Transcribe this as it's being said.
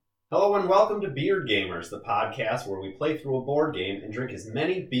Hello and welcome to Beard Gamers, the podcast where we play through a board game and drink as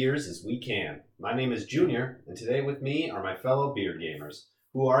many beers as we can. My name is Junior, and today with me are my fellow Beard Gamers.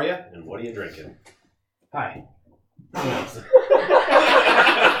 Who are you, and what are you drinking? Hi. I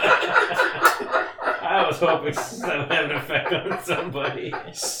was hoping that would have an effect on somebody.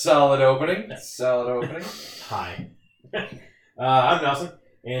 Solid opening. Hi. I'm Nelson,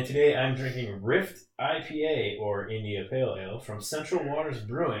 and today I'm drinking Rift IPA, or India Pale Ale, from Central Waters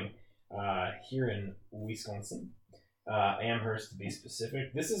Brewing here in Wisconsin. Amherst, to be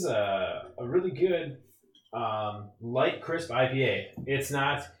specific. This is a really good light, crisp IPA. It's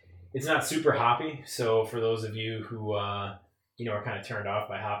not super hoppy, so for those of you who are kind of turned off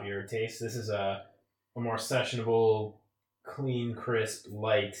by hoppier taste, this is a more sessionable, clean, crisp,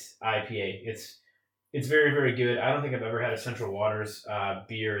 light IPA. It's very, very good. I don't think I've ever had a Central Waters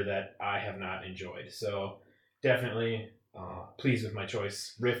beer that I have not enjoyed. So definitely pleased with my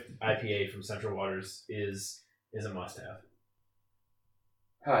choice. Rift IPA from Central Waters is a must-have.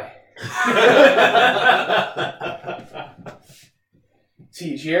 Hi.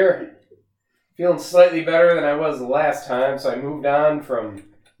 Teach here. Feeling slightly better than I was the last time, so I moved on from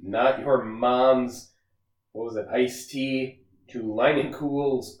Not Your Mom's, iced tea, to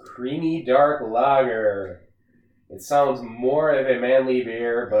Leinenkuhl's Creamy Dark Lager. It sounds more of a manly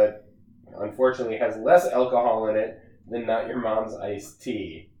beer, but unfortunately has less alcohol in it than Not Your Mom's iced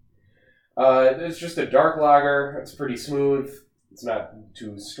tea. It's just a dark lager. It's pretty smooth. It's not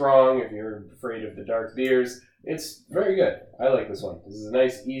too strong if you're afraid of the dark beers. It's very good. I like this one. This is a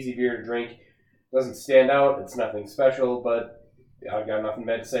nice, easy beer to drink. Doesn't stand out. It's nothing special, but I've got nothing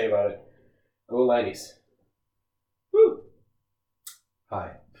bad to say about it. Go Lineys. Woo!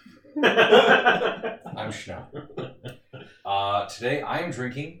 Hi. I'm Schno. Today I am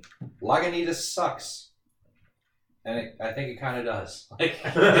drinking Lagunitas Sucks. And I think it kind of does. Like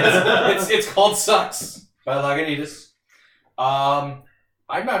it's called Sucks by Lagunitas. I'm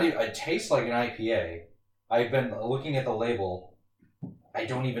not even. It tastes like an IPA. I've been looking at the label. I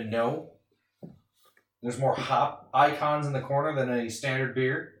don't even know. There's more hop icons in the corner than a standard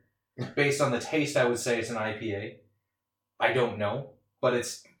beer. Based on the taste, I would say it's an IPA. I don't know, but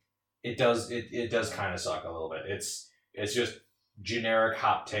it does kind of suck a little bit. It's just generic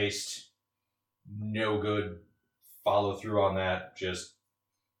hop taste. No good follow through on that. Just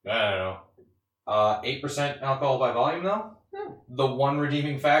I don't know. 8% alcohol by volume though. The one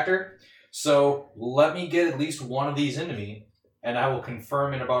redeeming factor. So let me get at least one of these into me, and I will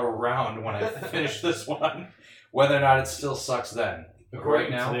confirm in about a round when I finish this one whether or not it still sucks then.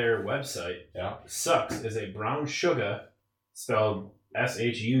 According to their website, Yeah. Sucks is a brown sugar, spelled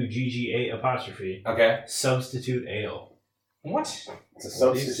SHUGGA apostrophe, Okay. substitute ale. What? It's a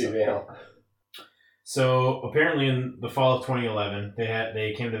substitute ale. So apparently in the fall of 2011,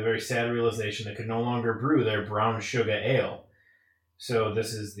 they came to the very sad realization they could no longer brew their brown sugar ale. So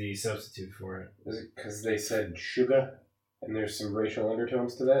this is the substitute for it. Is it because they said sugar and there's some racial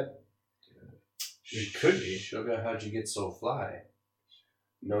undertones to that? It could be. Sugar, how'd you get so fly?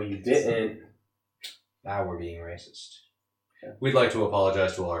 No, you didn't. Now we're being racist. Yeah. We'd like to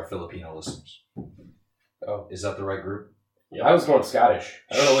apologize to all our Filipino listeners. Oh. Is that the right group? Yep. I was going Scottish.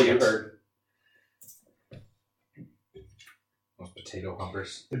 I don't know what you heard. Those potato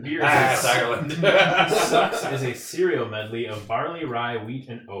humpers. The beer Ireland. Sucks is a cereal medley of barley, rye, wheat,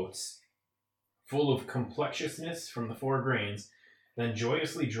 and oats, full of complexiousness from the four grains, then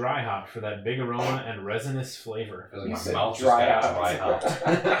joyously dry hopped for that big aroma and resinous flavor. You My said mouth just dry got hop. dry hopped.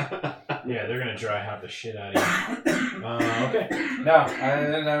 Yeah, they're gonna dry hop the shit out of you. Okay. No,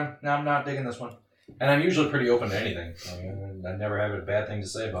 I'm not digging this one. And I'm usually pretty open to anything. I never have a bad thing to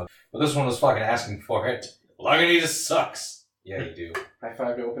say about it. But this one was fucking asking for it. Lagunitas sucks. Yeah, you do. High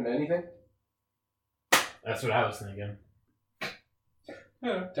five to open to anything? That's what I was thinking.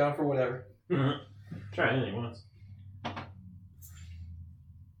 Yeah, down for whatever. Try anything once.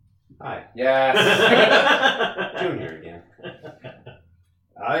 Hi, Yes. Junior again.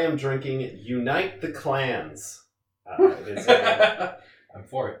 I am drinking Unite the Clans. It is a, I'm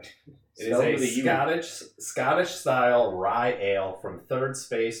for it. Spelled with a U. Scottish style rye ale from Third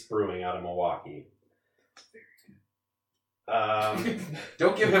Space Brewing out of Milwaukee.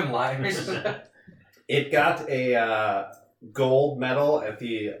 Don't give him liars. It got a gold medal at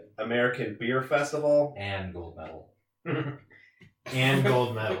the American Beer Festival. And gold medal. And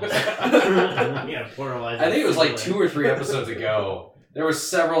gold medals. Yeah, pluralizing. I think it was like 2 or 3 episodes ago. There were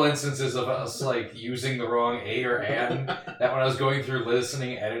several instances of us like using the wrong A or an. That when I was going through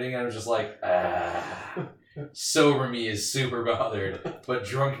listening, editing, I was just like, Sober me is super bothered, but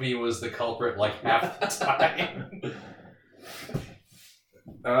drunk me was the culprit like half the time.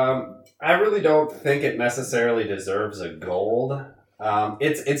 I really don't think it necessarily deserves a gold.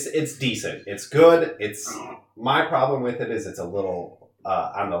 It's decent. It's good. My problem with it is it's a little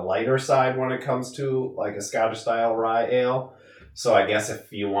on the lighter side when it comes to like a Scottish style rye ale. So I guess if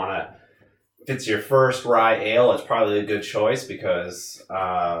it's your first rye ale, it's probably a good choice because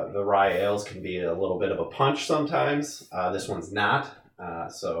the rye ales can be a little bit of a punch sometimes. This one's not.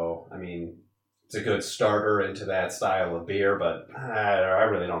 So I mean, it's a good starter into that style of beer, but I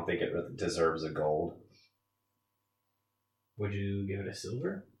really don't think it deserves a gold. Would you give it a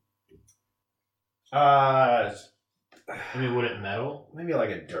silver? I mean, would it metal? Maybe like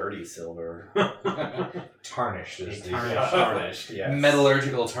a dirty silver. Tarnished is the Tarnished, yes.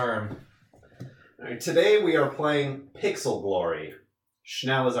 metallurgical term. All right, today we are playing Pixel Glory.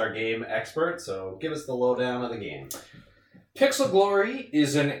 Schnell is our game expert, so give us the lowdown of the game. Pixel Glory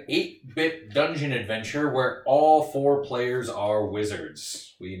is an 8-bit dungeon adventure where all 4 players are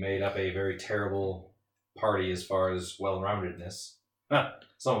wizards. We made up a very terrible party as far as well-roundedness.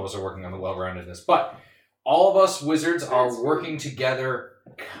 Some of us are working on the well-roundedness, but all of us wizards are working together,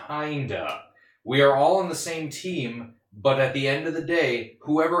 kinda. We are all on the same team, but at the end of the day,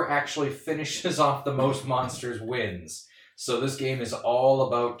 whoever actually finishes off the most monsters wins. So this game is all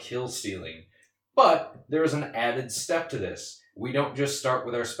about kill stealing. But there's an added step to this. We don't just start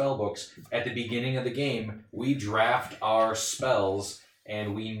with our spell books. At the beginning of the game, we draft our spells,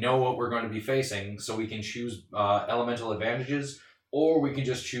 and we know what we're going to be facing, so we can choose elemental advantages, or we can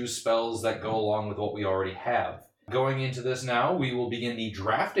just choose spells that go along with what we already have. Going into this now, we will begin the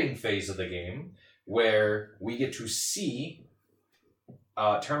drafting phase of the game, where we get to see,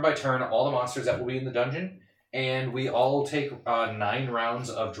 turn by turn, all the monsters that will be in the dungeon, and we all take 9 rounds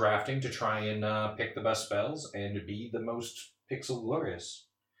of drafting to try and pick the best spells and be the most pixel glorious.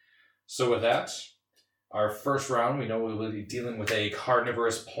 So with that, our first round, we know we will be dealing with a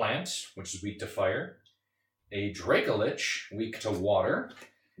carnivorous plant, which is weak to fire, a Dracolich, weak to water,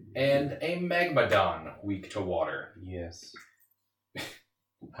 and a Magmadon, weak to water. Yes.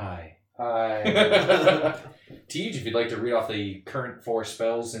 Hi. Hi. Tej, if you'd like to read off the current 4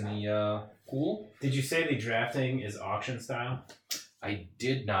 spells in the pool. Did you say the drafting is auction style? I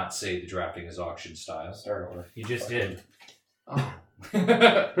did not say the drafting is auction style. Start over. You just did. Oh.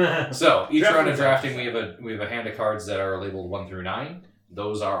 So each round of drafting, we have a hand of cards that are labeled 1 through 9.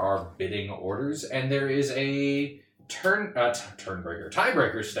 Those are our bidding orders, and there is a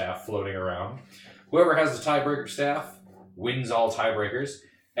tiebreaker staff floating around. Whoever has the tiebreaker staff wins all tiebreakers.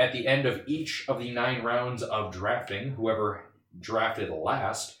 At the end of each of the 9 rounds of drafting, whoever drafted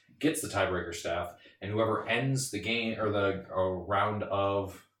last gets the tiebreaker staff, and whoever ends the game or the round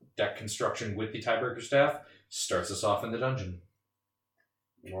of deck construction with the tiebreaker staff starts us off in the dungeon.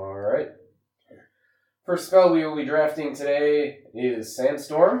 All right. First spell we will be drafting today is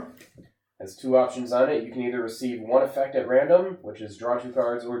Sandstorm. Has 2 options on it. You can either receive 1 effect at random, which is draw 2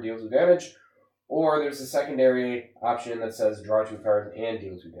 cards or deal 2 damage, or there's a secondary option that says draw 2 cards and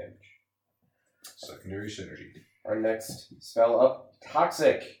deal 2 damage. Secondary synergy. Our next spell up,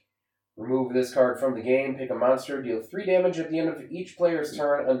 Toxic. Remove this card from the game, pick a monster, deal 3 damage at the end of each player's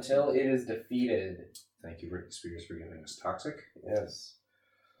turn until it is defeated. Thank you, Britney Spears, for giving us Toxic. Yes.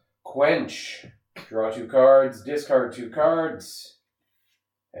 Quench. Draw 2 cards, discard 2 cards.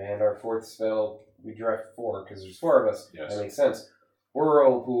 And our 4th spell, we draft 4, because there's 4 of us. Yes. That makes sense.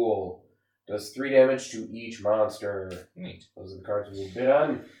 Whirlpool. Does 3 damage to each monster. Neat. Those are the cards we will bid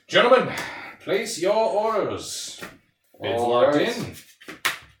on. Gentlemen, place your orders. Bids All locked right. in.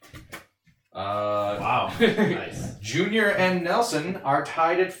 Wow. Nice. Junior and Nelson are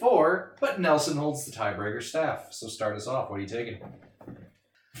tied at 4, but Nelson holds the tiebreaker staff. So start us off. What are you taking?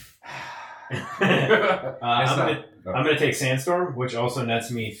 I'm gonna take Sandstorm, which also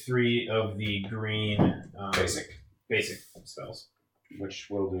nets me 3 of the green basic spells. Which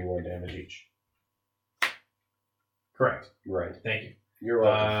will do 1 damage each. Correct. Right. Thank you. You're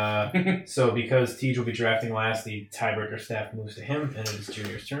welcome. So because Tej will be drafting last, the tiebreaker staff moves to him, and it is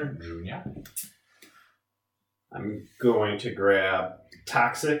Junior's turn. Junior. I'm going to grab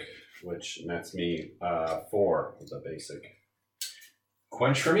Toxic, which nets me 4 of the basic.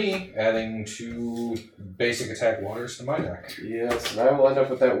 Quench for me, adding 2 basic attack waters to my deck. Yes, and I will end up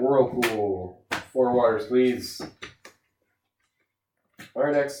with that Whirlpool. 4 waters, please.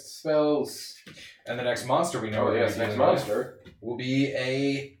 Our next spells. And the next monster we know Oh, yes, next monster. will be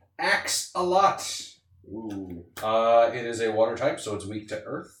a Axe-a-Lot. Ooh. It is a water type, so it's weak to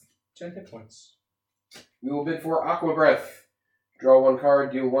earth. 10 hit points. We will bid for Aqua Breath. Draw 1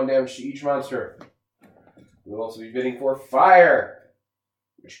 card, deal 1 damage to each monster. We will also be bidding for Fire,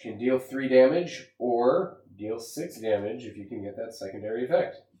 which can deal 3 damage or deal 6 damage if you can get that secondary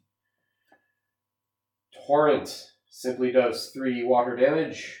effect. Torrent simply does 3 water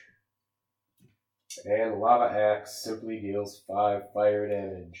damage. And Lava Axe simply deals 5 fire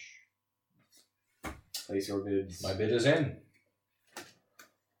damage. Place your bids. My bid is in.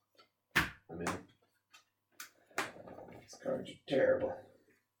 I mean, These cards are terrible.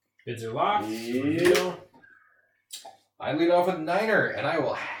 Bids are locked. Yep. Reveal. I lead off with Niner, and I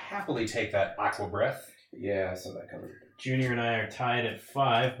will happily take that Aqua Breath. Yeah, I saw that coming. Junior and I are tied at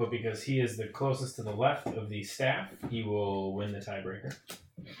 5, but because he is the closest to the left of the staff, he will win the tiebreaker.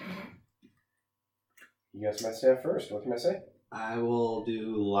 You guys my staff first. What can I say? I will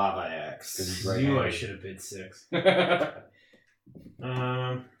do Lava Axe. Knew I should have bid 6.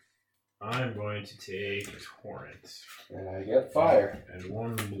 I'm going to take Torrent. And I get fire. And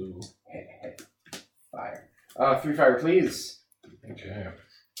 1 blue. Fire. 3 fire, please. Okay.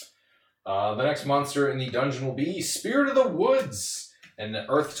 The next monster in the dungeon will be Spirit of the Woods, an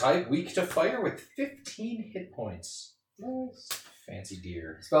earth type weak to fire with 15 hit points. Nice. Fancy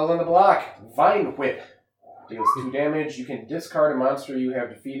deer. Spells on the block. Vine Whip. Deals 2 damage. You can discard a monster you have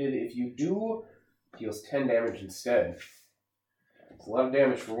defeated. If you do, deals 10 damage instead. It's a lot of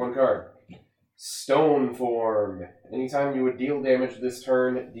damage for 1 card. Stone Form. Anytime you would deal damage this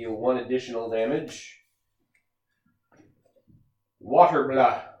turn, deal 1 additional damage. Water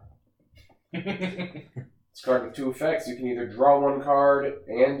Blah. This card with 2 effects. You can either draw 1 card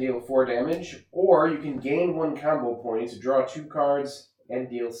and deal 4 damage, or you can gain 1 combo point, draw 2 cards, and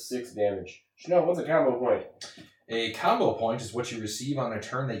deal 6 damage. Chanel, what's a combo point? A combo point is what you receive on a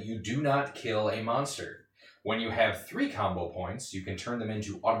turn that you do not kill a monster. When you have 3 combo points, you can turn them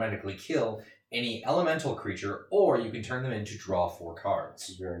into automatically kill any elemental creature, or you can turn them into draw 4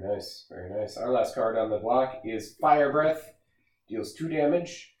 cards. Very nice, very nice. Our last card on the block is Fire Breath. Deals 2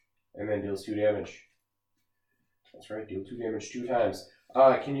 damage, and then deals 2 damage. That's right, deal 2 damage 2 times.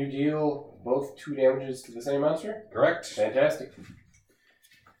 Can you deal both 2 damages to the same monster? Correct. Fantastic.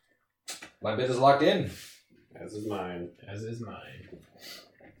 My bid is locked in. As is mine. As is mine.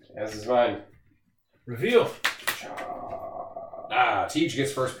 As is mine. Reveal. Tej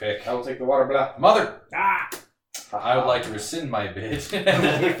gets first pick. I will take the Water Blah. Mother! Ah! I would like to rescind my bid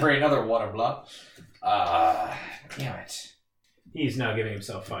and wait for another water blah. Damn it. He's now giving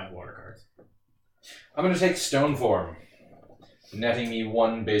himself 5 water cards. I'm going to take Stone Form, netting me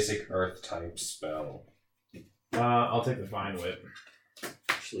 1 basic Earth type spell. I'll take the Vine Whip.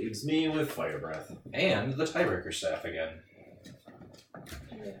 Which leaves me with Fire Breath. And the Tiebreaker Staff again.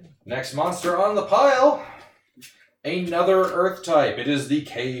 Next monster on the pile. Another Earth type. It is the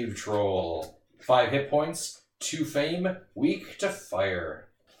Cave Troll. 5 hit points, 2 fame, weak to fire.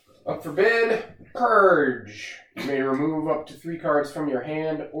 Up for bid, Purge. You may remove up to 3 cards from your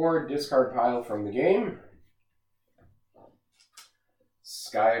hand or discard pile from the game.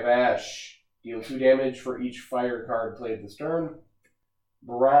 Sky of Ash. Deal 2 damage for each fire card played this turn.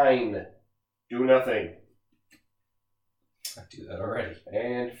 Brine. Do nothing. I do that already.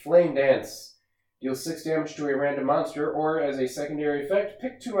 And Flame Dance. Deal 6 damage to a random monster, or as a secondary effect,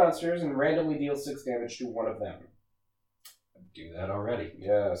 pick 2 monsters and randomly deal 6 damage to one of them. I do that already.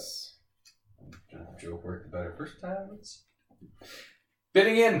 Yes. Joke worked better first time.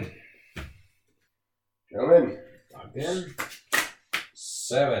 Bidding in. Gentlemen. Locked in.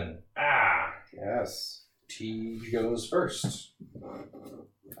 7. Ah! Yes. Tej goes first.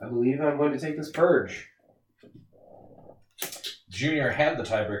 I believe I'm going to take this Purge. Junior had the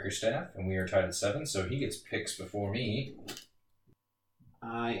Tiebreaker Staff, and we are tied at 7, so he gets picks before me.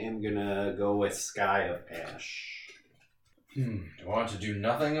 I am gonna go with Sky of Ash. Do I want to do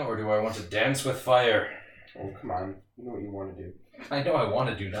nothing, or do I want to dance with fire? Oh, come on. You know what you want to do. I know I want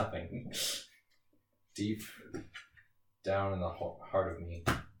to do nothing. Deep down in the heart of me,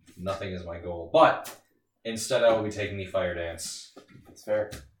 nothing is my goal. But instead, I will be taking the fire dance. That's fair.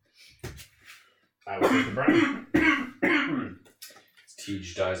 I will take the Brine.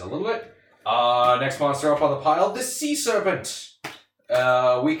 Tej dies a little bit. Next monster up on the pile, the Sea Serpent.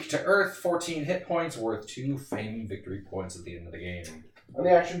 Weak to Earth, 14 hit points, worth 2 fame victory points at the end of the game. On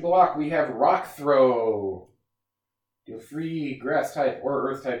the action block, we have Rock Throw. Deal 3 grass type or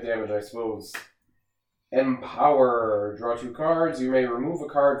earth type damage, I suppose. Empower. Draw 2 cards. You may remove a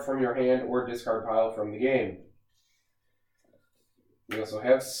card from your hand or discard pile from the game. We also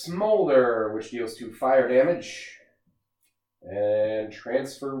have Smolder, which deals 2 fire damage. And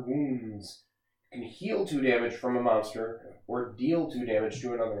Transfer Wounds. You can heal 2 damage from a monster or deal 2 damage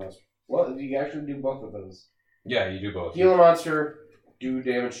to another monster. Well, you actually do both of those. Yeah, you do both. Heal a monster, do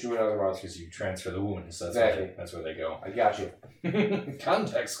damage to another monster. Because you transfer the wounds. That's Exactly. That's where they go. I got you.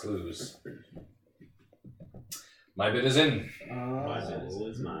 Context clues. My bid is in. So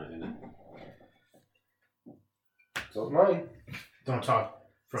is mine. So is mine. Don't talk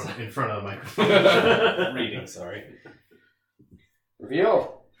from in front of the microphone. Reading, sorry.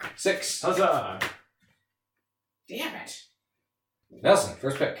 Reveal. 6. Huzzah! Damn it. Nelson,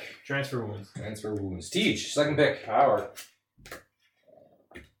 first pick. Transfer wounds. Transfer wounds. Teach, second pick. Power.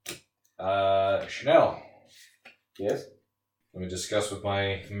 Chanel. Yes. Let me discuss with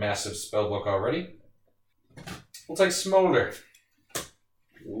my massive spellbook already. We'll take Smolder.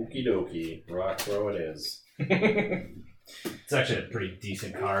 Okie dokie. Rock throw it is. It's actually a pretty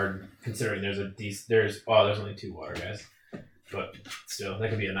decent card, considering there's only 2 water guys. But still, that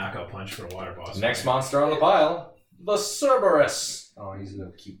could be a knockout punch for a water boss. Next monster on the pile, the Cerberus. Oh, he's a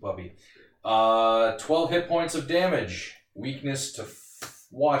little cute puppy. 12 hit points of damage. Weakness to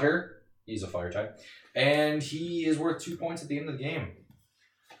water. He's a fire type. And he is worth 2 points at the end of the game.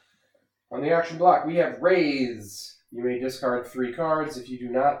 On the action block, we have Raise. You may discard 3 cards. If you do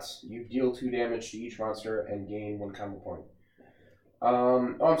not, you deal 2 damage to each monster and gain 1 combo point.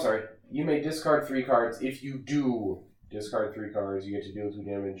 I'm sorry. You may discard 3 cards. If you do discard 3 cards, you get to deal 2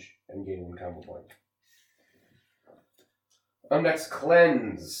 damage and gain 1 combo point. Next,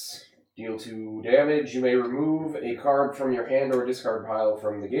 Cleanse. Deal 2 damage. You may remove a card from your hand or discard pile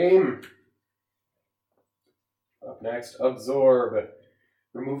from the game. Up next, Absorb.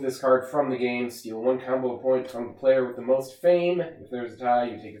 Remove this card from the game. Steal 1 combo point from the player with the most fame. If there's a tie,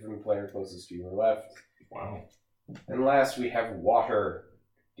 you take it from the player closest to your left. Wow. And last, we have Water.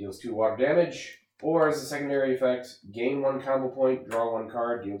 Deals 2 water damage. Or, as a secondary effect, gain 1 combo point, draw 1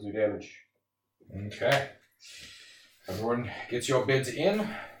 card, deal 2 damage. Okay. Everyone gets your bids in.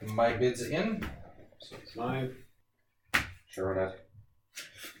 My bids in. So it's mine. Sure enough.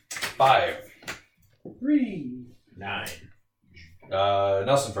 5. 3. 9.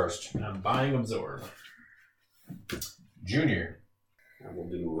 Nelson first. And I'm buying Absorb. Junior. I will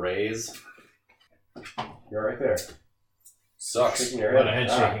do raise. You're right there. Sucks. Shaking A your lot of head.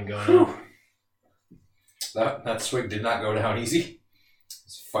 head shaking going on. That swing did not go down easy.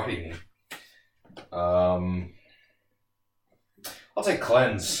 It's fighting me. I'll take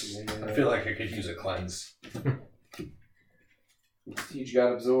Cleanse. I feel like I could use a cleanse. Teach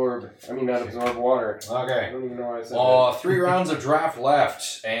got Absorb. I mean, not Absorb Water. I Okay. don't even know why I said that. 3 rounds of draft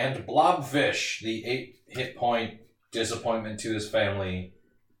left, and Blobfish, the 8 hit point disappointment to his family,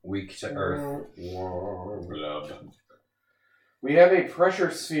 weak to earth. Blob. We have a Pressure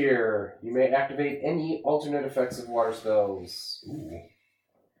Sphere. You may activate any alternate effects of water spells. Ooh.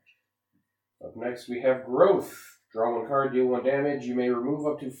 Up next, we have Growth. Draw 1 card, deal 1 damage. You may remove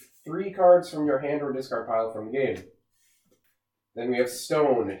up to 3 cards from your hand or discard pile from the game. Then we have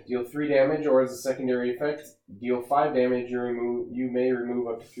Stone. Deal 3 damage, or as a secondary effect, deal 5 damage. You may remove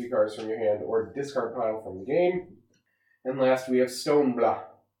up to 3 cards from your hand or discard pile from the game. And last, we have Stoneblah.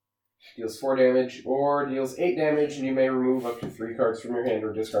 Deals 4 damage, or deals 8 damage, and you may remove up to 3 cards from your hand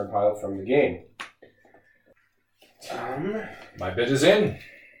or discard pile from the game. My bid is in.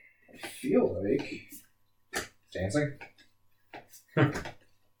 I feel like... Dancing? I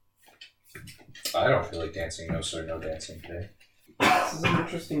don't feel like dancing. No, sir. No dancing today. This is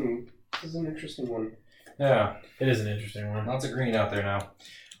an interesting one. Yeah. It is an interesting one. Lots of green out there now.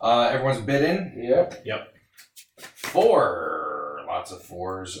 Everyone's bid in. Yep. 4. Lots of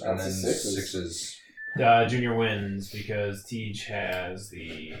 4s. And Lots then of 6s. Junior wins because Teach has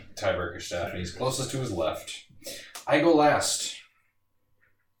the... Tiebreaker staff, and he's closest to his left. I go last.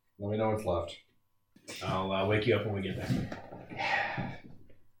 Let me know what's left. I'll wake you up when we get there.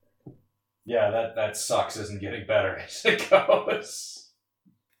 Yeah, that sucks isn't getting better as it goes.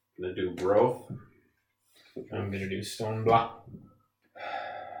 Gonna do growth. I'm going to do Stoneblah.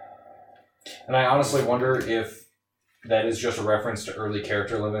 And I honestly wonder if that is just a reference to early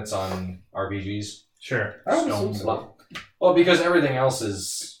character limits on RPGs. Sure. I would assume so. Well, because everything else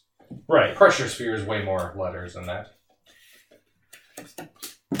is... Right. Pressure Sphere is way more letters than that.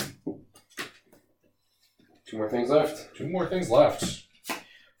 2 more things left. 2 more things left.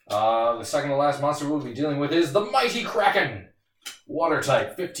 The second to last monster we'll be dealing with is the Mighty Kraken. Water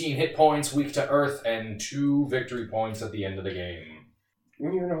type, 15 hit points, weak to earth, and 2 victory points at the end of the game. We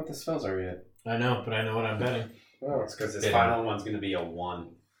don't even know what the spells are yet. I know, but I know what I'm betting. Oh. It's because this Yeah. final one's gonna be a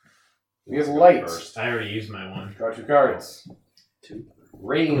 1. We have Let's go light. first. I already used my one. Draw 2 cards. 2.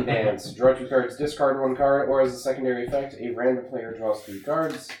 Rain Dance. Draw 2 cards, discard 1 card, or as a secondary effect, a random player draws 3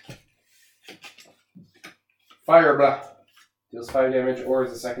 cards. Fireblah. Deals 5 damage, or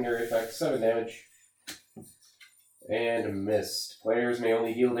as a secondary effect, 7 damage. And Mist. Players may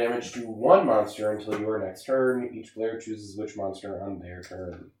only deal damage to 1 monster until your next turn. Each player chooses which monster on their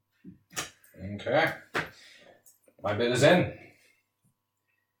turn. Okay. My bid is in.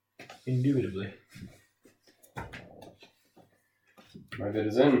 Indubitably. My bid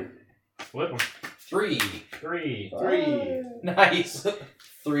is in. Flip 'em. 3. 3. Nice.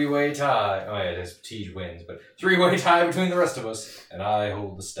 3-way tie. Oh, yeah, it is. Tej wins, but 3-way tie between the rest of us, and I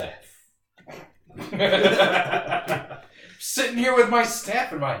hold the staff. Sitting here with my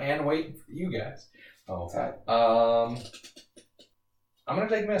staff in my hand, waiting for you guys. Oh, I'm gonna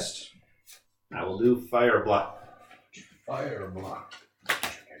take mist. I will do fire block. Fire block.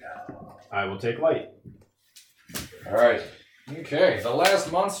 I will take light. Alright. Okay, the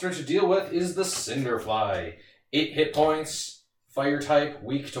last monster to deal with is the Cinderfly. 8 hit points, fire type,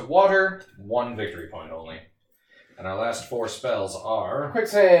 weak to water, 1 victory point only. And our last 4 spells are...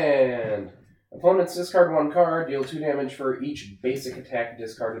 Quicksand. Opponents discard 1 card, deal 2 damage for each basic attack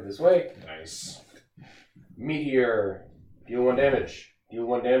discarded this way. Nice. Meteor. Deal 1 damage. Deal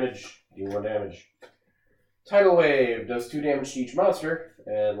 1 damage. Deal 1 damage. Tidal Wave does 2 damage to each monster.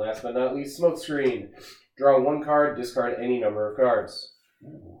 And last but not least, Smokescreen. Draw 1 card, discard any number of cards.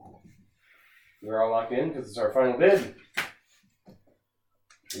 We're all locked in because it's our final bid.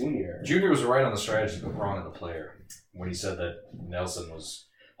 Junior. Junior was right on the strategy, but wrong on the player. When he said that Nelson was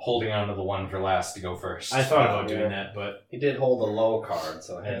holding on to the one for last to go first. I thought about doing that, but He did hold a low card,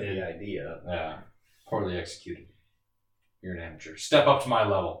 so I had did. the idea. Yeah. Poorly executed. You're an amateur. Step up to my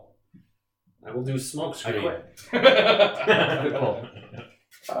level. I will do smoke I screen. quit. Good call.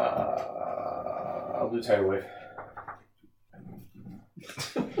 I'll do Tidal Wave.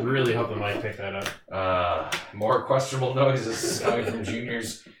 Really hope the mic picked that up. More questionable noises coming from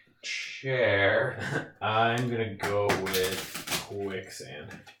Junior's chair. I'm gonna go with Quicksand.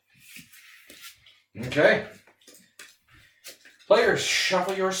 Okay. Players,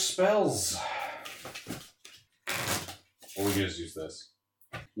 shuffle your spells. Or we just use this.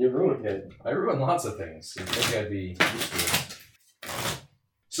 You ruined it. I ruin lots of things. You'd think I'd be used to it.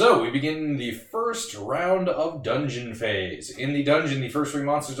 So, we begin the first round of dungeon phase. In the dungeon, the first 3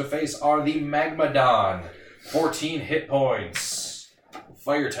 monsters to face are the Magmadon, 14 hit points.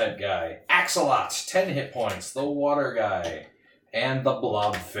 Fire type guy. Axolot, 10 hit points. The water guy. And the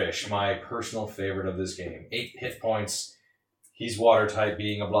blobfish, my personal favorite of this game. 8 hit points. He's water type,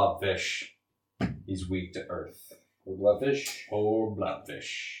 being a blobfish. He's weak to earth. Or Bloodfish. Poor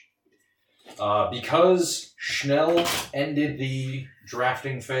blobfish. Because Schnell ended the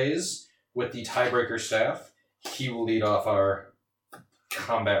drafting phase with the tiebreaker staff, he will lead off our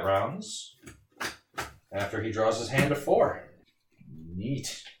combat rounds after he draws his hand of 4.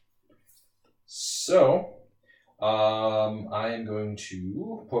 Neat. So, I am going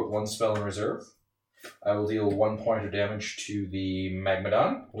to put 1 spell in reserve. I will deal 1 point of damage to the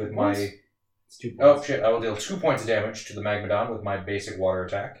Magmadon with my... It's 2 points. Oh shit, I will deal 2 points of damage to the Magmadon with my basic water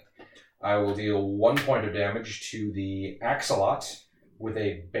attack. I will deal 1 point of damage to the Axolot with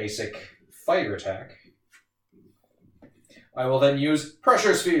a basic fire attack. I will then use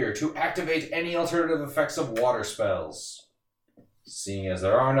Pressure Sphere to activate any alternative effects of water spells. Seeing as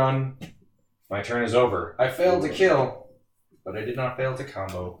there are none, my turn is over. I failed to kill, but I did not fail to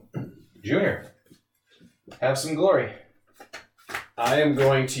combo. Junior, have some glory. I am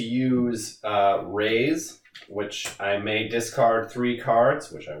going to use Raise, which I may discard 3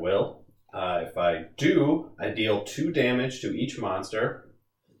 cards, which I will. If I do, I deal 2 damage to each monster,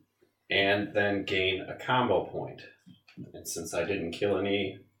 and then gain a combo point. And since I didn't kill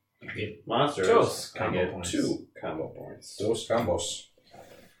any monsters, Dos I combo get points. 2 combo points. Dos combos.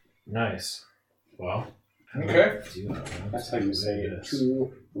 Nice. Well. Okay. That's how you say it.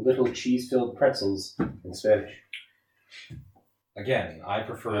 2 little cheese-filled pretzels in Spanish. Again, I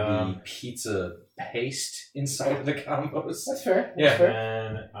prefer the pizza paste inside of the combos. That's fair. Yeah. That's fair.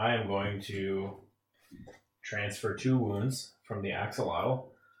 And I am going to transfer 2 wounds from the Axolotl.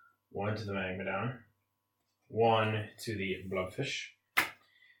 1 to the Magmadon. 1 to the Blobfish.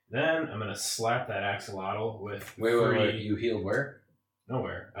 Then I'm going to slap that Axolotl with 3... Wait. You healed where?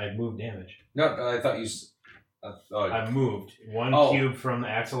 Nowhere. I moved damage. No, I thought you... I moved 1 Oh. cube from the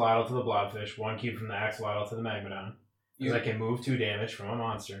Axolotl to the Blobfish, 1 cube from the Axolotl to the Magmadon. Because I can move 2 damage from a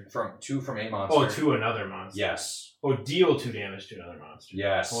monster. From 2 from a monster. Oh, to another monster. Yes. Oh, deal 2 damage to another monster.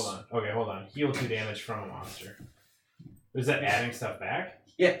 Yes. Hold on. Okay, hold on. Heal 2 damage from a monster. Is that adding stuff back?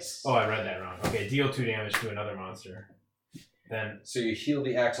 Yes. Oh, I read that wrong. Okay, deal 2 damage to another monster. Then, So you heal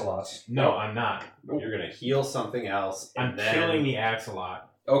the Axolot. no, I'm not. You're going to heal something else, and I'm then... killing the Axolot.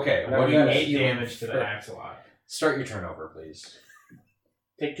 Okay. What What do do you you 8 heal? damage to the Axolot. Start your turn over, please.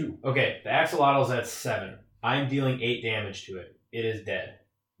 Take 2. Okay, the Axolotl's at 7. I'm dealing 8 damage to it. It is dead.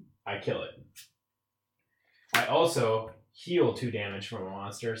 I kill it. I also heal 2 damage from a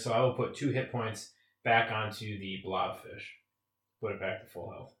monster, so I will put 2 hit points back onto the blobfish. Put it back to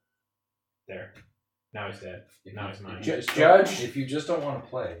full health. There. Now he's dead. Now he's mine. Judge? If you just don't want to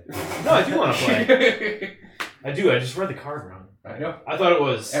play. No, I do want to play. I do. I just read the card wrong. I know. I thought it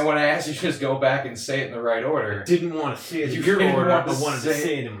was. And when I asked you to just go back and say it in the right order. I didn't want to say it in You your didn't order. want I to wanted to say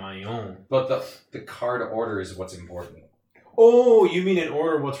say it in my own. But the card order is what's important. Oh, you mean in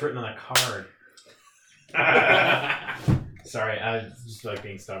order of what's written on that card? Sorry, I just like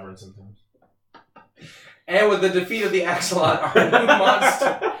being stubborn sometimes. And with the defeat of the Axolot,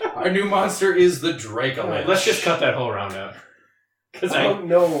 our new monster is the Dracolich. Alright, let's just cut that whole round out. Because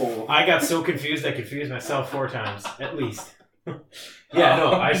no. I got so confused, I confused myself 4 times, at least. Yeah,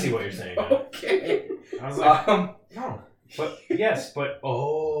 no, I see what you're saying now. Okay. I was like, no. But, yes, but,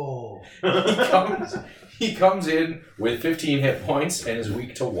 oh. He comes in with 15 hit points and is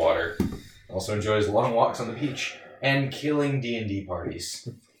weak to water. Also enjoys long walks on the beach and killing D&D parties.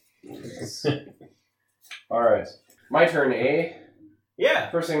 Alright. My turn, eh? Yeah.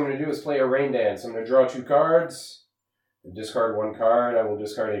 First thing I'm going to do is play a rain dance. I'm going to draw 2 cards. Discard 1 card. I will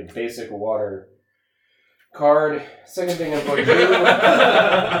discard a basic water card. Second thing I'm going to do...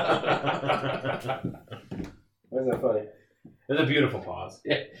 Why is that funny? It's a beautiful pause.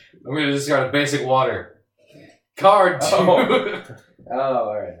 I'm going to discard a basic water card. Oh,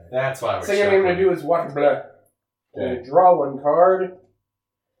 alright. That's why we're Second thing I'm going to do is water blah. I'm going to draw 1 card.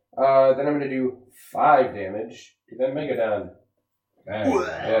 Then I'm going to do 5 damage to that Megadon.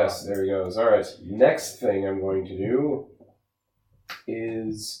 Yes, there he goes. Alright, next thing I'm going to do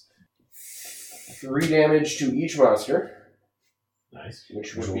is 3 damage to each monster. Nice.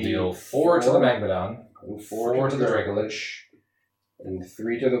 Which Which would will be deal 4 to the Magmadon, and 4 to the Dracolich. and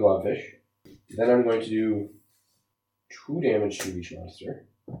 3 to the Blobfish. Then I'm going to do 2 damage to each monster,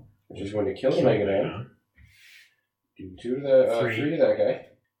 which is going to kill the Megadon. Do 2 to the 3 to that guy,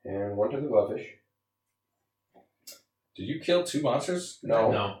 and 1 to the Blobfish. Did you kill 2 monsters?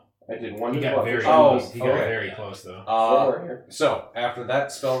 No. I did 1 to He the got Blobfish. very Oh, close. He got okay. very close, though. 4 here. So, after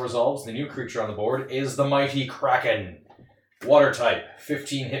that spell resolves, the new creature on the board is the Mighty Kraken. Water type,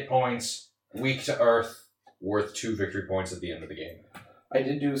 15 hit points, weak to earth, worth 2 victory points at the end of the game. I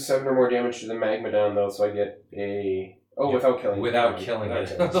did do 7 or more damage to the Magmadon, though, so I get a... Oh, Yeah, without killing it. Without killing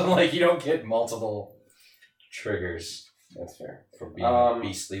it. Like, you don't get multiple triggers That's fair. for being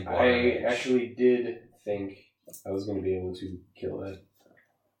beastly water I mage. actually did think I was going to be able to kill that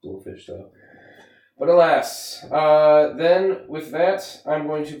blowfish, though. But alas. Then, with that, I'm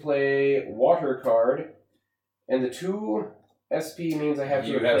going to play Water card. And the 2 SP means I have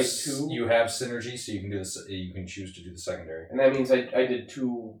to replace 2. You have synergy, so you can do this. You can choose to do the secondary. And that means I did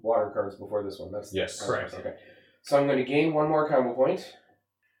 2 water cards before this one. That's Yes. Correct. Okay. So I'm going to gain 1 more combo point.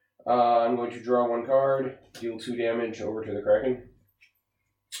 I'm going to draw 1 card, deal 2 damage over to the Kraken.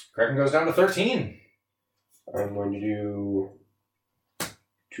 Kraken goes down to 13. I'm going to do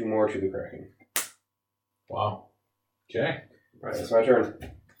 2 more to the Kraken. Wow. Okay. That's my turn.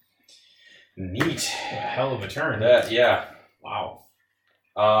 Neat. A hell of a turn. Yeah. Wow.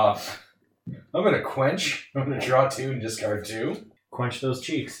 I'm gonna quench. I'm gonna draw 2 and discard 2. Quench those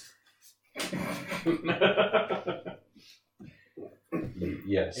cheeks.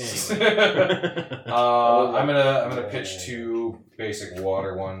 Yes. Anyway. I'm gonna pitch 2 basic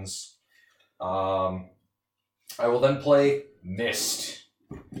water ones. I will then play Mist.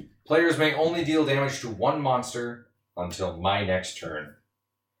 Players may only deal damage to 1 monster until my next turn.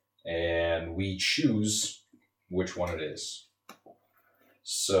 And we choose which one it is.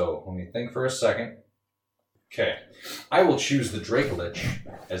 So, let me think for a second. Okay. I will choose the Dracolich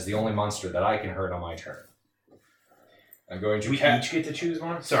as the only monster that I can hurt on my turn. I'm going to We each get to choose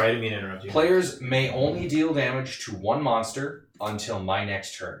one? Sorry, I didn't mean to interrupt you. Players may only deal damage to 1 monster until my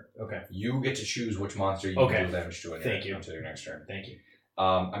next turn. Okay. You get to choose which monster you Okay. can deal damage to until your next turn. Thank you.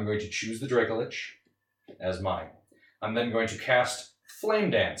 I'm going to choose the Dracolich as mine. I'm then going to cast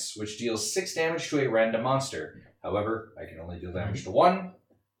Flame Dance, which deals 6 damage to a random monster. However, I can only deal damage to 1,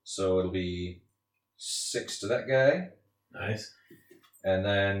 so it'll be 6 to that guy. Nice. And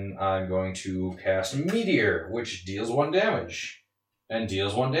then I'm going to cast Meteor, which deals 1 damage. And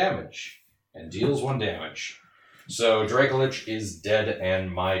deals 1 damage. And deals 1 damage. So Dracolich is dead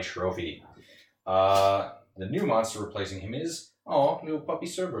and my trophy. The new monster replacing him is, little puppy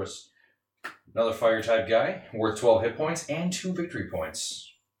Cerberus. Another fire type guy, worth 12 hit points and 2 victory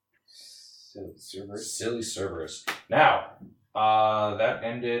points. Silly Cerberus. Now, that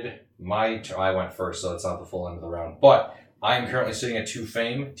ended I went first, so it's not the full end of the round. But I'm currently sitting at 2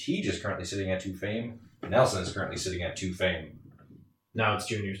 fame. Tej is currently sitting at 2 fame. Nelson is currently sitting at 2 fame. Now it's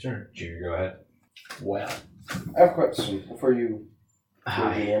Junior's turn. Junior, go ahead. Well, I have a question before you give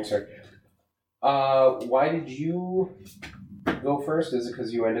me the answer. Why did you go first? Is it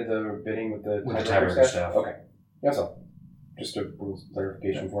because you ended the bidding with the With the tiebreaker staff. Okay, that's all. Just a little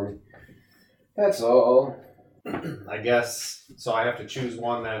clarification for me. That's all. I guess so. I have to choose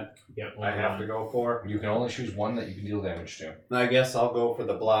one that Yep. I have to go for. You can only choose one that you can deal damage to. I guess I'll go for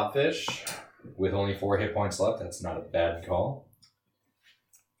the blobfish. With only 4 hit points left, that's not a bad call.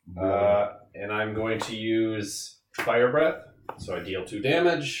 And I'm going to use fire breath. So I deal 2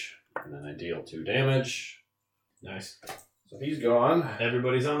 damage, and then I deal 2 damage. Nice. So he's gone.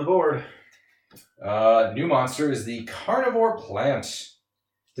 Everybody's on the board. New monster is the carnivore plant.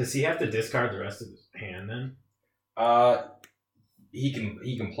 Does he have to discard the rest of his hand then?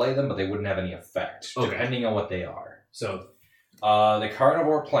 He can play them, but they wouldn't have any effect, Okay. depending on what they are. So, The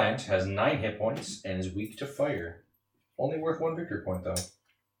carnivore plant has 9 hit points and is weak to fire. Only worth 1 victory point, though.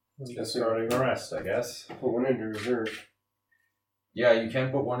 Discarding the rest, I guess. Put one into reserve. Yeah, you can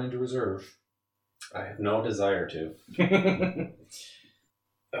put 1 into reserve. I have no desire to.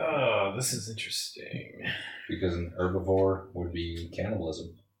 oh, this is interesting. Because an herbivore would be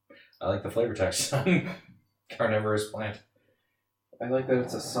cannibalism. I like the flavor text on carnivorous plant. I like that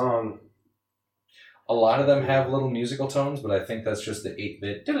it's a song. A lot of them have little musical tones, but I think that's just the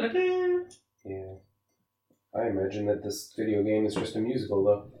 8-bit. Yeah. I imagine that this video game is just a musical,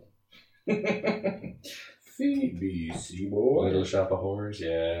 though. Feed me, Seaboy. Little Shop of Horrors,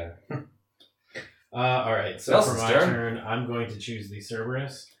 yeah. All right, so Nelson's for my turn. turn, I'm going to choose the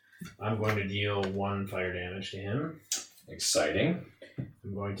Cerberus. I'm going to deal 1 fire damage to him. Exciting.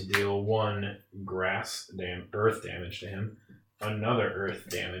 I'm going to deal 1 earth damage to him. Another earth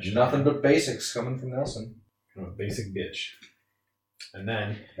damage. to Nothing him. but basics coming from Nelson. I'm a basic bitch. And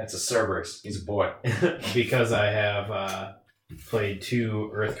then, That's a Cerberus. He's a boy. because I have played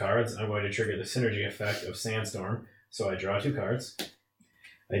 2 earth cards, I'm going to trigger the synergy effect of Sandstorm. So I draw 2 cards.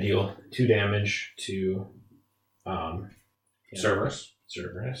 I deal 2 damage to Cerberus.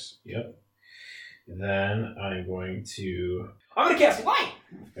 Cerberus. Yep. Then I'm going to cast light.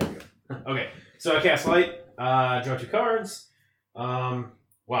 There we go. Okay, so I cast light. Draw 2 cards.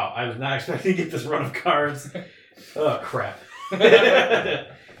 Wow, I was not expecting to get this run of cards. Oh crap.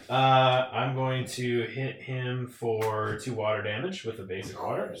 I'm going to hit him for 2 water damage with the basic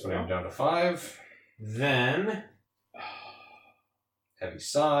water. So I'm down to 5. Then, Heavy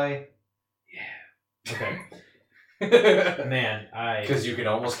sigh. okay, man, Because you can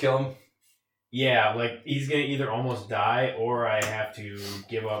almost kill him. yeah, like he's gonna either almost die or I have to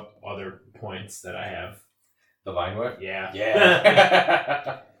give up other points that I have. The Vine Whip? Yeah.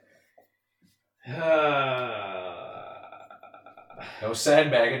 Yeah. No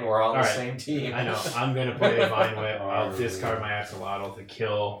sandbagging. We're on the All right. same team. I know. I'm gonna play a Vine Whip. I'll discard my Axolotl to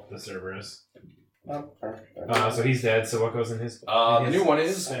kill the Cerberus. So he's dead. So what goes in his? The new one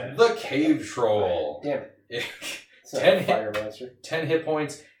is stead? the Cave Troll. Damn it. It's not 10 a fire monster. 10 hit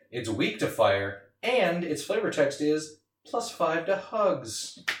points. It's weak to fire, and its flavor text is +5 to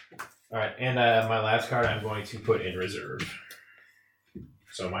hugs. All right, and my last card I'm going to put in reserve.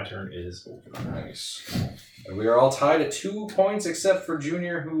 So my turn is over. Nice. And we are all tied at 2 points, except for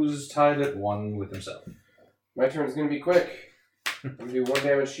Junior, who's tied at 1 with himself. My turn's gonna be quick. I'm gonna do 1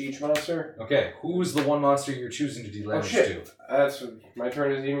 damage to each monster. Okay, who's the one monster you're choosing to deal damage shit. to? That's my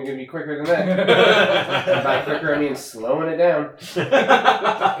turn is even gonna be quicker than that. And by quicker, I mean slowing it down. Quite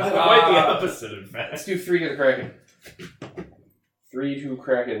the opposite, in Let's fact. do 3 to the Kraken. 3 to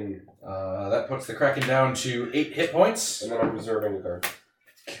Kraken, That puts the Kraken down to 8 hit points. and then I'm reserving the card.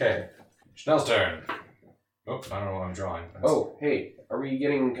 Okay. Schnell's turn. Oh, I don't know what I'm drawing. Oh, hey, are we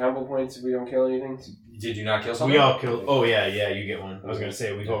getting combo points if we don't kill anything? Did you not kill something? We all kill. Oh yeah, you get one. I was gonna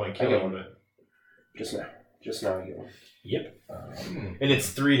say we've all been I get killing, one. but Just now. Just now I get one. yep. And it's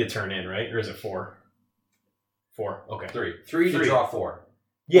 3 to turn in, right? Or is it 4? 4. Okay. 3. 3 to 3. draw 4.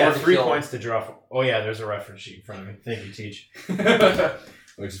 Yeah, Or to 3 kill- points to draw. Oh yeah, there's a reference sheet in front of me. Thank you, Teach.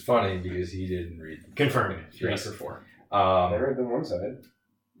 Which is funny because he didn't read. Confirming. 3 Yes. for 4. I read the one side.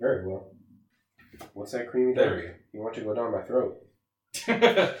 Very well. What's that creamy There dark? we go. You want to go down my throat.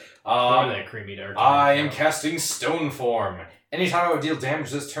 That creamy dark. I am casting Stone Form. Anytime I would deal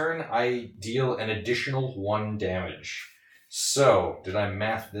damage this turn, I deal an additional 1 damage. So, did I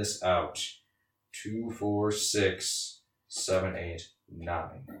math this out? 2, 4, 6, 7, 8, 9.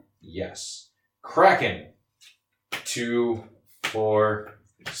 Yes. Kraken. 2, 4,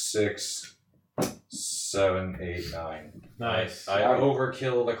 6, 7, 8, 9. Nice. I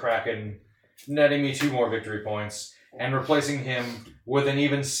overkill the Kraken, netting me 2 more victory points, and replacing him with an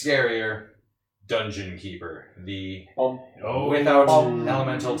even scarier Dungeon Keeper. The Oh, without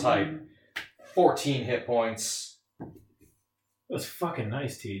elemental type. 14 hit points. That was fucking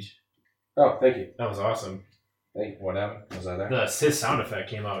nice, Teach. Oh, thank you. That was awesome. What happened? Was I there? His sound effect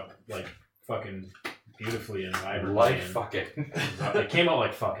came out like fucking beautifully and vibrantly. Like and fucking. it came out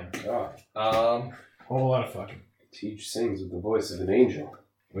like fucking. Oh, Whole lot of fucking. Teach sings with the voice of an angel.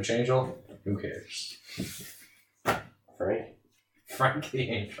 Which angel? Who cares? Frank? Frank the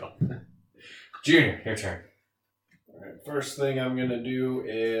Angel. Junior, your turn. Alright, first thing I'm going to do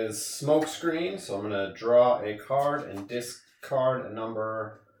is smoke screen. So I'm going to draw a card and discard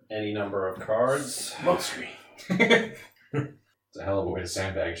any number of cards. Smoke screen. It's a hell of a way to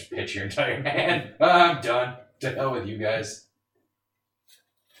sandbag. Just pitch your entire hand. I'm done. To hell with you guys.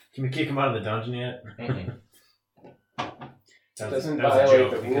 Can we kick him out of the dungeon yet? Doesn't that was a violate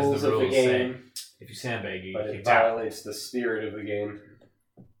joke the because rules the of the rules say game, if you sandbag, you but get it kicked out. violates the spirit of the game.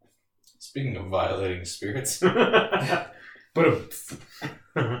 Speaking of violating spirits. But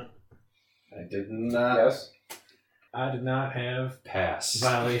I did not. Yes? I did not have Pass.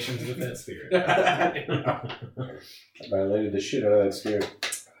 violations with that spirit. I violated the shit out of that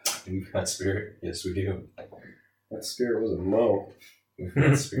spirit. We've got spirit. Yes, we do. That spirit was a mo. We've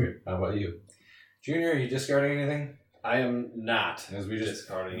got spirit. How about you? Junior, are you discarding anything? I am not. As we just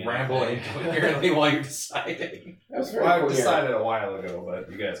discarding ramble anything. incoherently while you're deciding. That was very Well, I coherent. decided a while ago,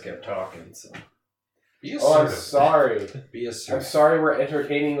 but you guys kept talking, so. Be Oh, I'm assertive. sorry. Be I'm assertive. sorry we're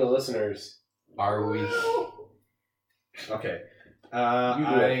entertaining the listeners. Are we? Okay. You do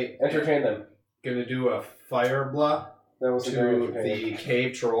I it. Entertain them. gonna do a fire blah That was very to entertaining. the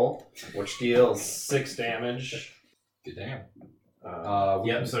cave troll, which deals 6 damage. Good damn. Yep,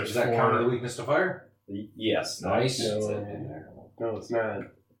 so is there's that counter 4. the weakness to fire? Yes. Nice. That's it in there. No, it's not.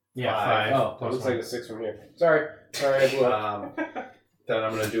 Yeah, 5. 5. Oh, it plus looks 1. like a 6 from here. Sorry, I blew up. Then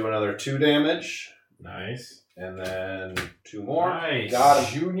I'm gonna do another 2 damage, Nice. and then 2 more. Nice. Got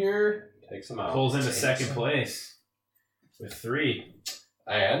him. Junior Takes them out. Pulls into Takes second him. place with 3.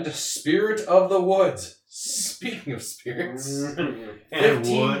 and Spirit of the Woods. Speaking of spirits, Mm-hmm. And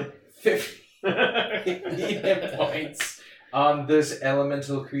 15. wood. 15 hit points on this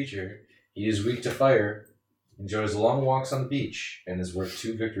elemental creature. He is weak to fire, enjoys long walks on the beach, and is worth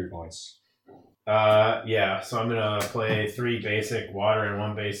 2 victory points. Yeah, so I'm gonna play 3 basic water and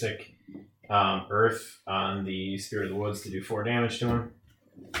 1 basic earth on the Spirit of the Woods to do 4 damage to him.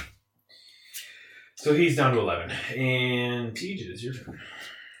 So he's down to 11. And Teej, it's your turn.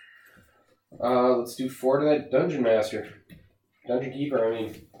 Let's do 4 to that dungeon master. Dungeon keeper, I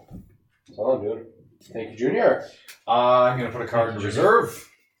mean. That's all I'm doing. Thank you, Junior. I'm going to put a card in reserve.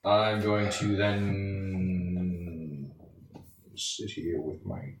 I'm going to then sit here with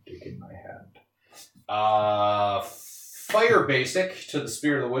my dick in my hand. Fire basic to the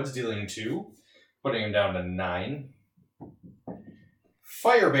Spirit of the Woods, dealing 2, putting him down to 9.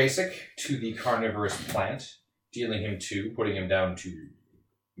 Fire basic to the carnivorous plant, dealing him 2, putting him down to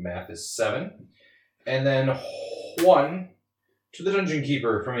math is 7. And then 1 to the dungeon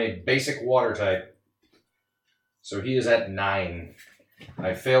keeper from a basic water type. So he is at 9.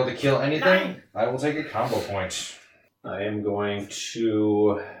 I failed to kill anything. I will take a combo point. I am going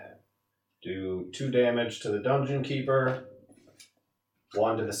to do 2 damage to the dungeon keeper,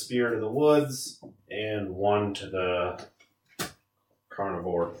 1 to the Spirit of the Woods, and 1 to the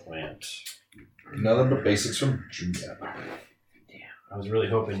carnivore plant. Another but basics from Junior. I was really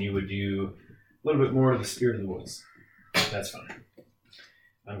hoping you would do a little bit more of the Spirit of the Woods. That's fine.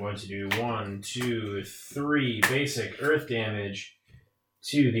 I'm going to do 1, 2, 3 basic earth damage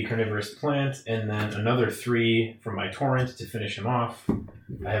to the carnivorous plant, and then another 3 from my torrent to finish him off.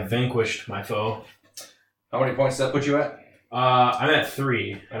 I have vanquished my foe. How many points does that put you at? I'm at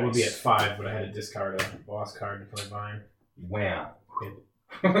 3. I would be at Nice. 5, but I had to discard a boss card to play mine. Wow.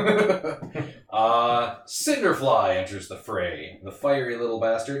 Cinderfly enters the fray. The fiery little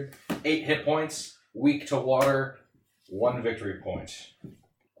bastard. 8 hit points, weak to water, 1 victory point.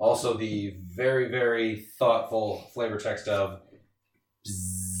 Also the very, very thoughtful flavor text of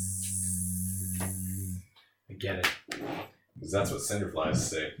I get it. because that's what Cinderflies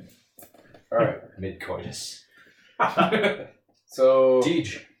say. Alright, Mid-coitus. so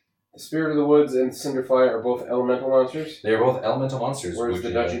Teej. the Spirit of the Woods and Cinderfly are both elemental monsters, They are both elemental monsters. whereas which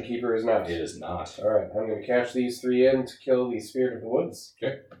the Dungeon Keeper is not. It is not. Alright, I'm going to cash these 3 in to kill the Spirit of the Woods.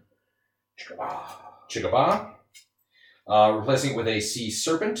 Okay. Chickabaw. Replacing it with a Sea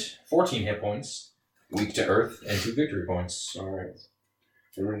Serpent, 14 hit points, weak to earth, and 2 victory points. Alright.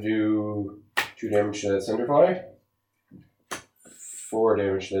 I'm going to do 2 damage to that Cinderfly, 4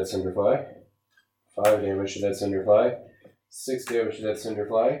 damage to that Cinderfly, 5 damage to that Cinderfly, 6 damage to that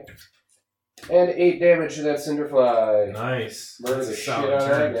Cinderfly, and 8 damage to that Cinderfly. Nice. Murder That's the a shit solid out of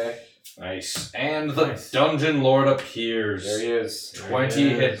turn. that guy. Nice. And the Nice. Dungeon Lord appears. There he is. 20 There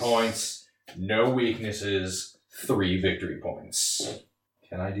he hit is. points, No weaknesses. 3 victory points.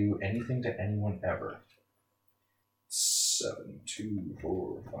 Can I do anything to anyone ever? 7, 2,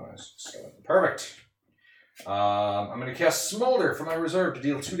 4, 5, 6, 7. Perfect. I'm going to cast Smolder from my reserve to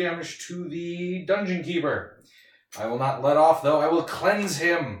deal 2 damage to the Dungeon Keeper. I will not let off, though. I will cleanse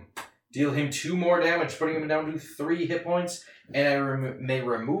him. Deal him 2 more damage, putting him down to 3 hit points. And I may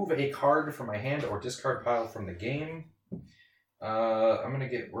remove a card from my hand or discard pile from the game. I'm going to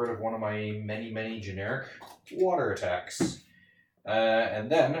get rid of one of my many generic water attacks.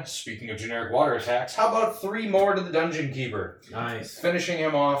 And then, speaking of generic water attacks, how about 3 more to the Dungeon Keeper? Nice. Finishing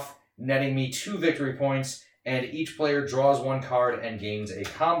him off, netting me 2 victory points, and each player draws 1 card and gains a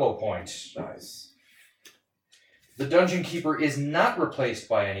combo point. Nice. The Dungeon Keeper is not replaced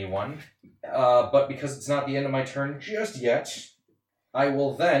by anyone, but because it's not the end of my turn just yet, I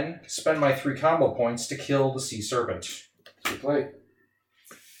will then spend my 3 combo points to kill the Sea Serpent. Good play.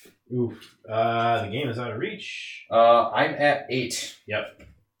 Oof. The game is out of reach. I'm at 8. Yep.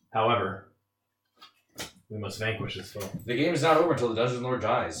 However, we must vanquish this foe. The game is not over until the Dungeon Lord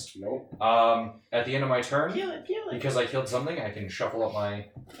dies. Nope. At the end of my turn, Kill it. because I killed something, I can shuffle up my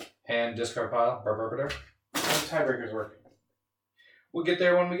hand discard pile. How do tiebreakers work? We'll get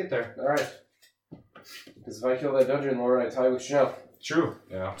there when we get there. Alright. Because if I kill that Dungeon Lord, I tie with Chanel. True.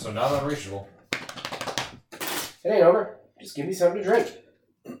 Yeah, so not unreachable. It ain't over. Just give me something to drink.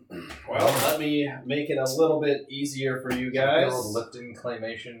 Well, let me make it a little bit easier for you guys. Lipton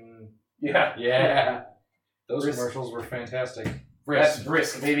Claymation. Yeah. Yeah. Those Brisk. commercials were fantastic. That's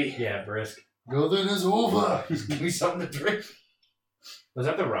brisk, baby. Yeah, brisk. Golden is over. Give me something to drink. Was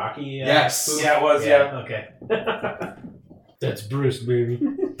that the Rocky? Yes. food? Yeah, it was, yeah. Okay. That's brisk, baby.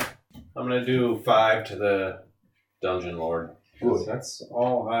 I'm going to do 5 to the Dungeon Lord. Good. That's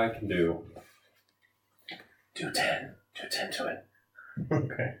all I can do. Do 10. Do 10 to it.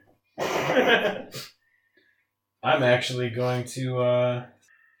 Okay. I'm actually going to,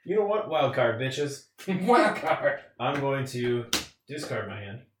 you know what? Wild card, bitches. Wild card. I'm going to discard my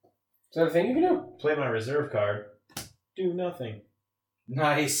hand, Is that a thing you can do? play my reserve card, do nothing.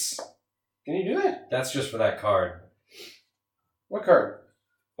 Nice. Can you do that? That's just for that card. What card?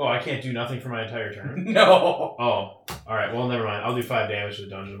 Oh, I can't do nothing for my entire turn? No. Oh, alright, well, never mind. I'll do 5 damage to the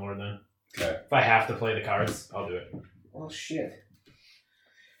Dungeon Lord then. Okay. If I have to play the cards, I'll do it. Oh, shit.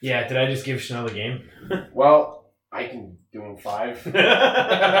 Yeah, did I just give Chanel the game? Well, I can do him 5.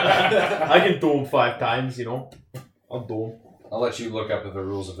 I can do them 5 times, you know. I'll do them. I'll let you look up the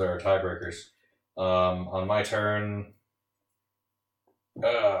rules if there are tiebreakers. On my turn...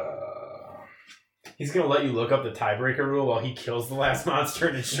 He's gonna let you look up the tiebreaker rule while he kills the last monster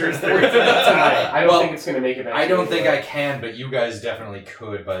and ensures there isn't a tie. I don't Well, think it's going to make it back. I to don't me, think but- I can, but you guys definitely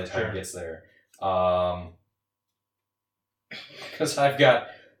could by the time Sure. it gets there. Because I've got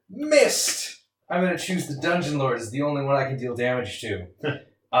Mist. I'm going to choose the Dungeon Lord as the only one I can deal damage to.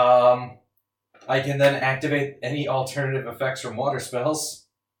 I can then activate any alternative effects from water spells.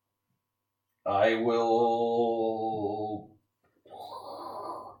 I will...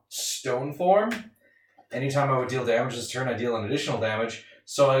 Stone Form. Anytime I would deal damage this turn, I deal an additional damage.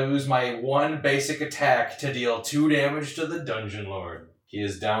 So I lose my 1 basic attack to deal 2 damage to the Dungeon Lord. He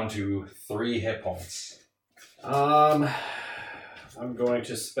is down to 3 hit points. I'm going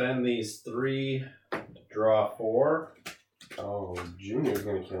to spend these 3 to draw 4. Oh, Junior's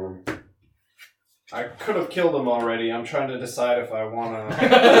going to kill him. I could have killed him already. I'm trying to decide if I want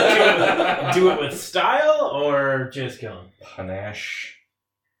to... Do it with style or just kill him? Panache.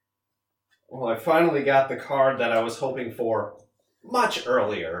 Well, I finally got the card that I was hoping for much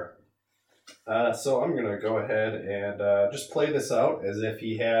earlier. So I'm going to go ahead and just play this out as if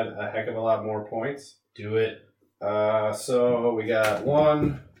he had a heck of a lot more points. Do it. So we got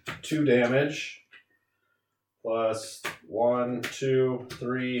 1, 2 damage, plus 1, 2,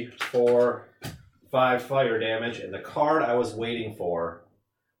 3, 4, 5 fire damage, and the card I was waiting for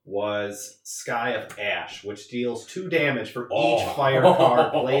was Sky of Ash, which deals 2 damage for each fire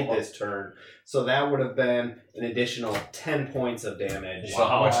card played this turn. So that would have been an additional 10 points of damage. So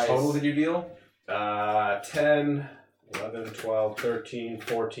how much total did you deal? 10, 11, 12, 13,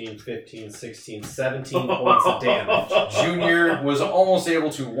 14, 15, 16, 17 points of damage. Junior was almost able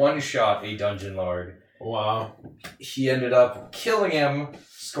to one-shot a Dungeon Lord. Wow. He ended up killing him,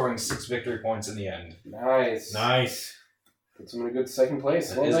 scoring 6 victory points in the end. Nice. Nice. Puts him in a good second place.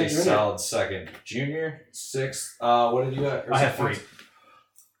 That Well is done, a Junior. solid second. Junior, 6. What did you have? I have 3.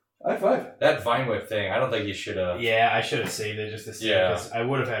 High 5. That Vine Whip thing, I don't think you should have. Yeah, I should have saved it just to see. Yeah. Because I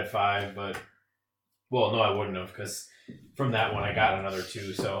would have had 5, but... Well, no, I wouldn't have, because from that one I got another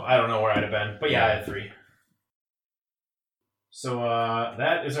 2, so I don't know where I'd have been. But yeah, I had 3. So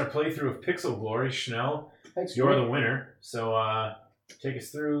that is our playthrough of Pixel Glory. Schnell, Thanks. you're the winner. So take us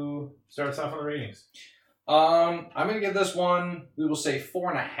through. Start us off on the ratings. I'm going to give this one, we will say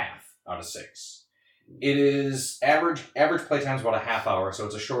 4.5 out of 6. It is average playtime is about a half hour, so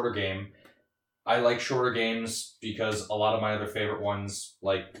it's a shorter game. I like shorter games because a lot of my other favorite ones,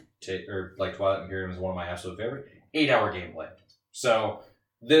 like Twilight Imperium is one of my absolute favorite, 8-hour gameplay. So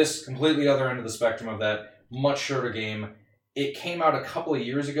this, completely other end of the spectrum of that, much shorter game. It came out a couple of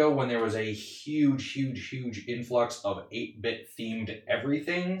years ago when there was a huge influx of 8-bit themed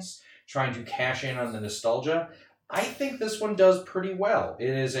everythings, trying to cash in on the nostalgia. I think this one does pretty well.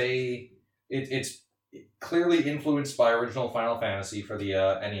 It's clearly influenced by original Final Fantasy for the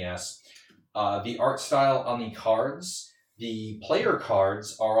NES. The art style on the cards, the player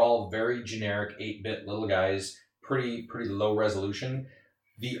cards are all very generic 8-bit little guys, pretty low resolution.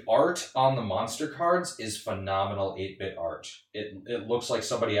 The art on the monster cards is phenomenal 8-bit art. It looks like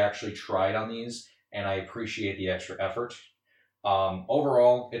somebody actually tried on these, and I appreciate the extra effort.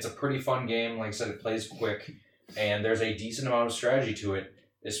 Overall, it's a pretty fun game. Like I said, it plays quick, and there's a decent amount of strategy to it,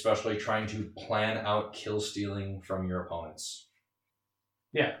 especially trying to plan out kill stealing from your opponents.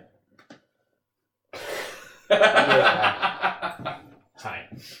 Yeah. Yeah. Hi.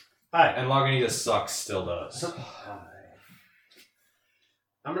 And Lagunitas sucks, still does.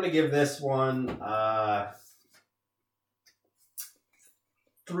 I'm going to give this one 3.5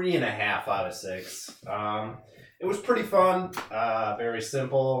 out of 6. It was pretty fun, very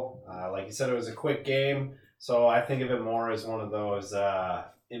simple. Like you said, it was a quick game, so I think of it more as one of those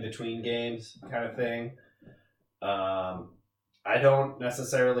in-between games kind of thing. I don't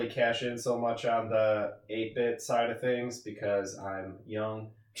necessarily cash in so much on the 8-bit side of things because I'm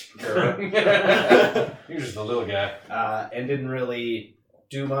young. You're just a little guy. And didn't really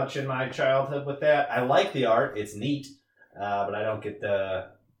do much in my childhood with that. I like the art, it's neat, but I don't get the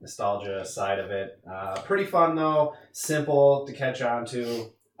nostalgia side of it. Pretty fun though, simple to catch on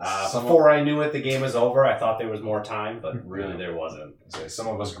to. Before I knew it, the game was over. I thought there was more time, but really there wasn't. So some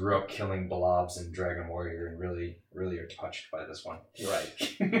of us grew up killing blobs in Dragon Warrior and really are touched by this one. Right.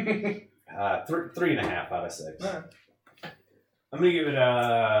 3.5 out of 6. I'm gonna give it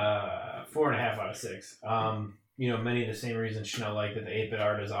a 4.5 out of 6. Many of the same reasons Schnell liked it. The 8-bit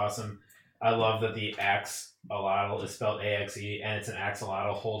art is awesome. I love that the axolotl is spelled A-X-E, and it's an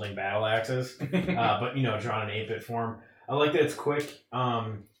axolotl holding battle axes, but drawn in 8-bit form. I like that it's quick.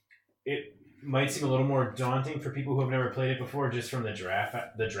 It might seem a little more daunting for people who have never played it before, just from the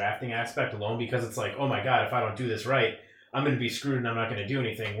drafting aspect alone, because it's like, oh my god, if I don't do this right, I'm going to be screwed and I'm not going to do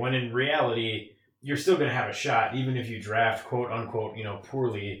anything. When in reality, you're still going to have a shot, even if you draft quote unquote,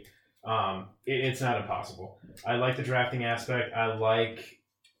 poorly. It's not impossible. I like the drafting aspect. I like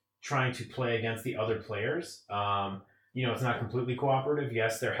trying to play against the other players. It's not completely cooperative.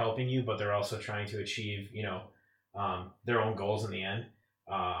 Yes, they're helping you, but they're also trying to achieve, their own goals in the end.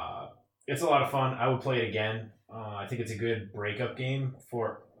 It's a lot of fun. I would play it again. I think it's a good breakup game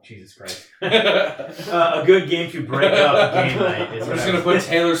for Jesus Christ. A good game to break up game night. I'm just gonna put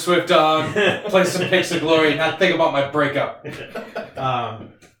Taylor Swift on, play some Pixel Glory, not think about my breakup.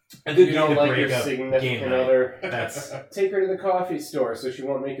 A good You game don't to like break your up game significant night. other. That's Take her to the coffee store so she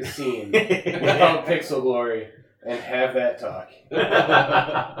won't make a scene without Pixel Glory and have that talk.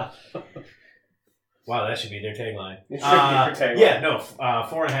 Wow, that should be their tagline. It should be your tagline. Yeah, no,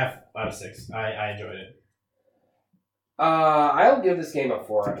 4.5 out of 6. I enjoyed it. I'll give this game a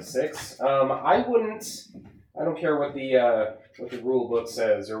 4 out of 6. I don't care what the rule book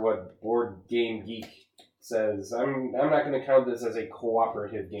says or what Board Game Geek says. I'm not going to count this as a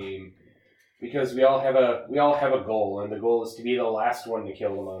cooperative game because we all have a goal, and the goal is to be the last one to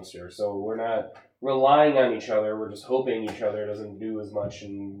kill the monster. So we're not relying on each other. We're just hoping each other doesn't do as much,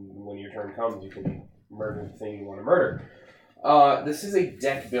 and when your turn comes, you can murder the thing you want to murder. This is a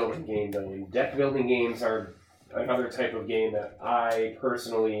deck building game, though, and deck building games are another type of game that I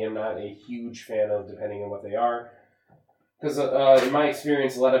personally am not a huge fan of, depending on what they are. Because in my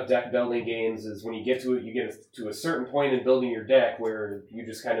experience, a lot of deck building games is when you get to it, you get to a certain point in building your deck where you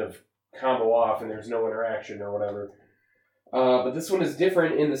just kind of combo off and there's no interaction or whatever. But this one is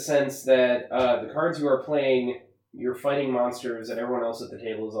different in the sense that the cards you are playing, you're fighting monsters and everyone else at the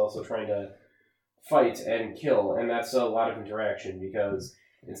table is also trying to fight and kill. And that's a lot of interaction because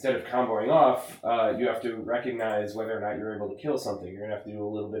instead of comboing off, you have to recognize whether or not you're able to kill something. You're going to have to do a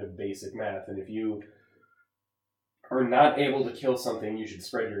little bit of basic math. And if you are not able to kill something, you should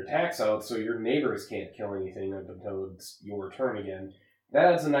spread your attacks out so your neighbors can't kill anything up until it's your turn again.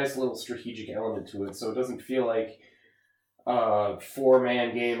 That adds a nice little strategic element to it, so it doesn't feel like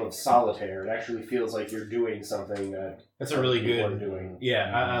 4-man game of solitaire. It actually feels like you're doing something that That's a really people good. are doing.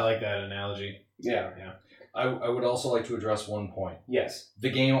 Yeah, I like that analogy. Yeah. I would also like to address one point. Yes. The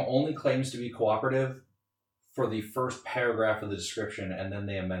game only claims to be cooperative for the first paragraph of the description, and then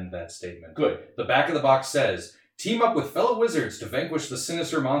they amend that statement. Good. The back of the box says, team up with fellow wizards to vanquish the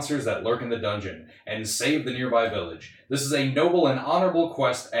sinister monsters that lurk in the dungeon and save the nearby village. This is a noble and honorable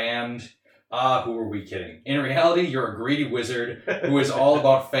quest and... who are we kidding? In reality, you're a greedy wizard who is all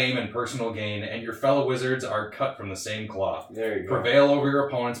about fame and personal gain, and your fellow wizards are cut from the same cloth. There you go. Prevail over your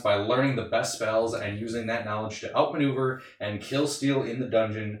opponents by learning the best spells and using that knowledge to outmaneuver and kill steal in the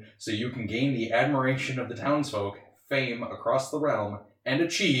dungeon so you can gain the admiration of the townsfolk, fame across the realm, and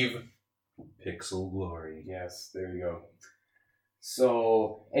achieve pixel glory. Yes, there you go.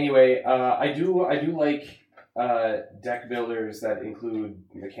 So anyway, I do like deck builders that include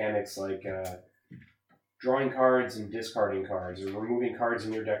mechanics like drawing cards and discarding cards, or removing cards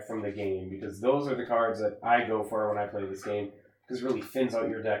in your deck from the game, because those are the cards that I go for when I play this game, because it really thins out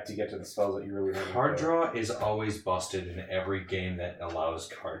your deck to get to the spells that you really want to Card play. draw is always busted in every game that allows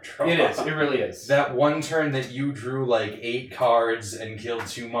card draw. It is. It really is. That one turn that you drew like 8 cards and killed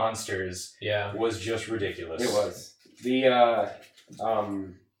 2 monsters Yeah. was just ridiculous. It was. The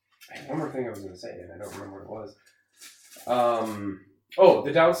I had one more thing I was going to say, and I don't remember what it was.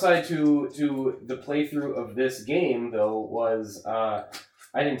 The downside to the playthrough of this game, though, was I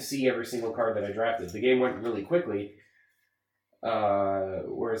didn't see every single card that I drafted. The game went really quickly,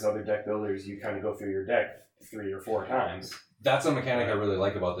 whereas other deck builders, you kind of go through your deck 3 or 4 times. That's a mechanic I really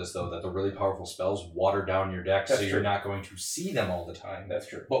like about this, though, that the really powerful spells water down your deck, so That's you're true. not going to see them all the time. That's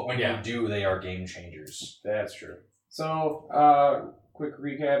true. But when Yeah. you do, they are game changers. That's true. So, quick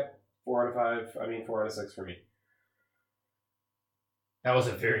recap. 4 out of 5. I mean, 4 out of 6 for me. That was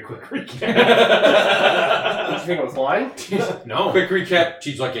a very quick Did recap. you think I was lying? No. Quick recap,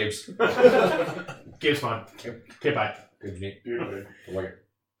 cheats like Gabe's. Game's fun. Okay, bye. Good, neat. Beautiful. I like it.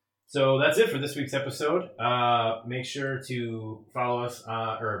 So that's it for this week's episode. Make sure to follow us,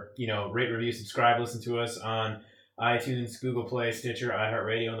 rate, review, subscribe, listen to us on iTunes, Google Play, Stitcher,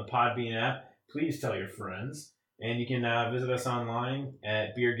 iHeartRadio, and the Podbean app. Please tell your friends. And you can visit us online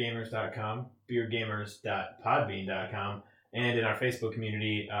at beardgamers.com, beardgamers.podbean.com, and in our Facebook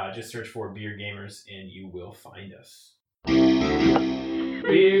community, just search for Beard Gamers and you will find us.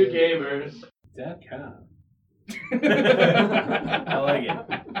 BeardGamers.com. I like it.